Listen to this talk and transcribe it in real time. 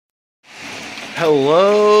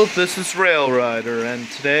Hello, this is Rail-Ryder, and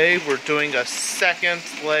today we're doing a second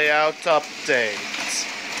layout update.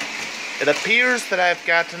 It appears that I've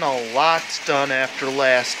gotten a lot done after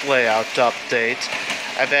last layout update.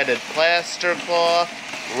 I've added plaster cloth,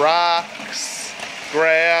 rocks,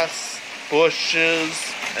 grass,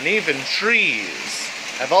 bushes, and even trees.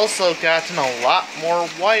 I've also gotten a lot more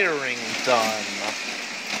wiring done.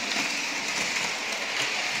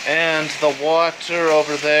 And the water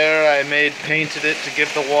over there, I painted it to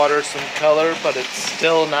give the water some color, but it's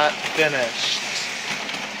still not finished.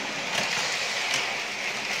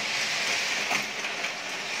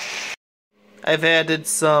 I've added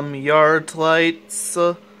some yard lights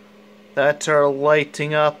that are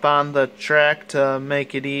lighting up on the track to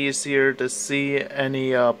make it easier to see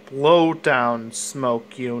any blow-down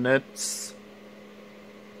smoke units.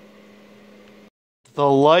 The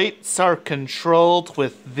lights are controlled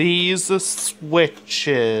with these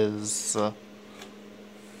switches.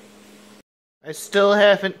 I still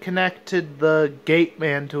haven't connected the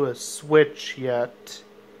gateman to a switch yet.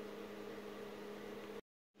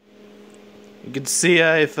 You can see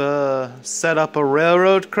I've set up a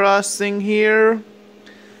railroad crossing here.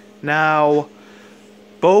 Now,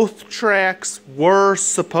 both tracks were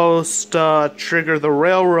supposed to trigger the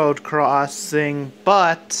railroad crossing,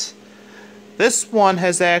 but this one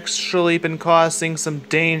has actually been causing some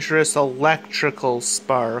dangerous electrical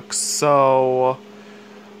sparks, so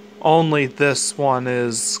only this one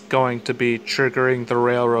is going to be triggering the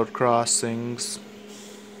railroad crossings.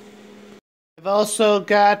 I've also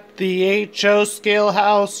got the HO scale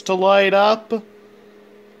house to light up,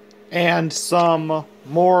 and some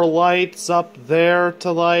more lights up there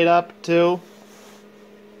to light up too.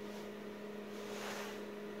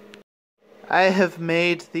 I have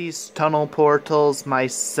made these tunnel portals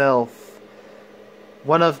myself.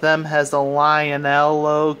 One of them has a Lionel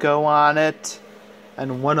logo on it,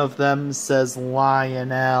 and one of them says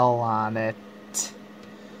Lionel on it.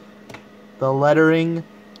 The lettering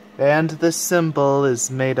and the symbol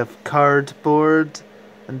is made of cardboard,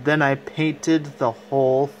 and then I painted the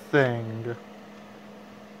whole thing.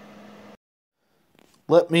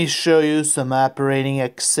 Let me show you some operating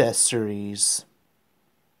accessories.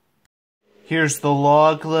 Here's the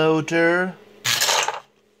log loader.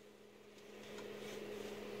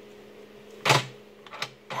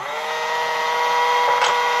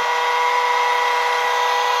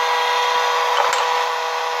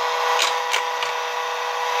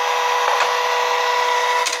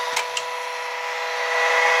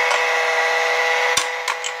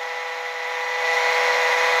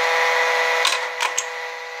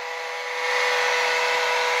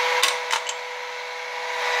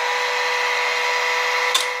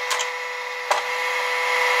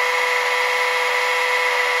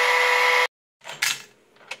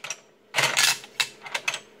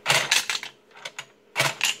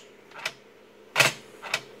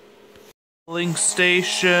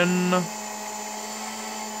 Station.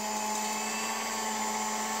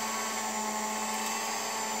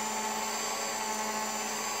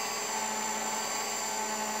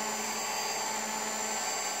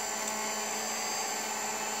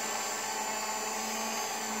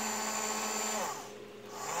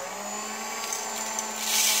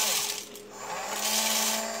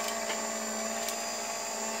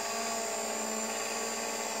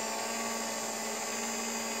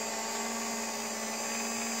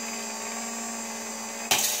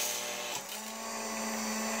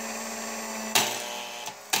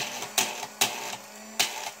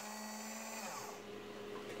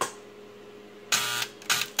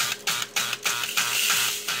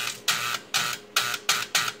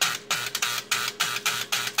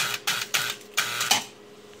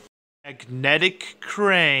 Magnetic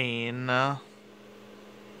crane.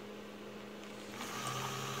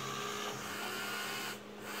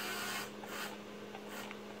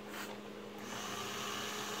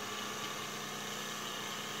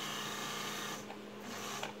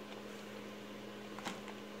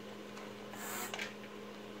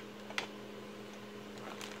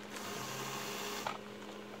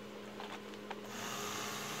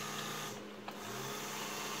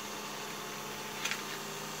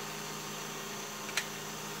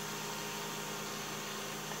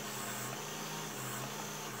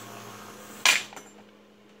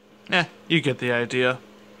 You get the idea.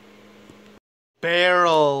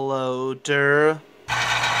 Barrel loader.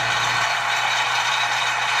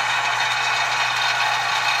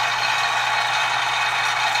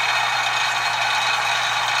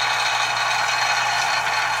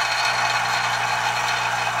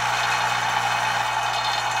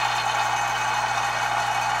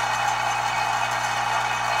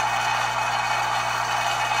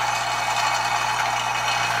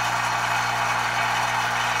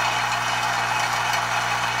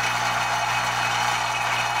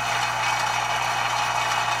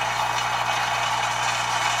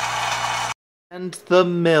 And the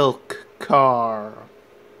milk car.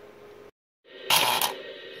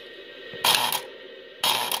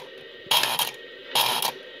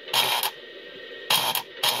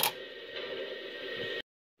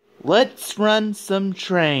 Let's run some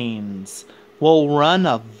trains. We'll run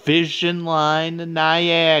a Vision Line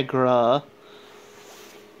Niagara,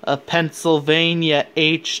 a Pennsylvania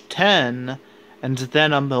H10, and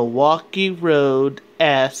then a Milwaukee Road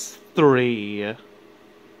S3.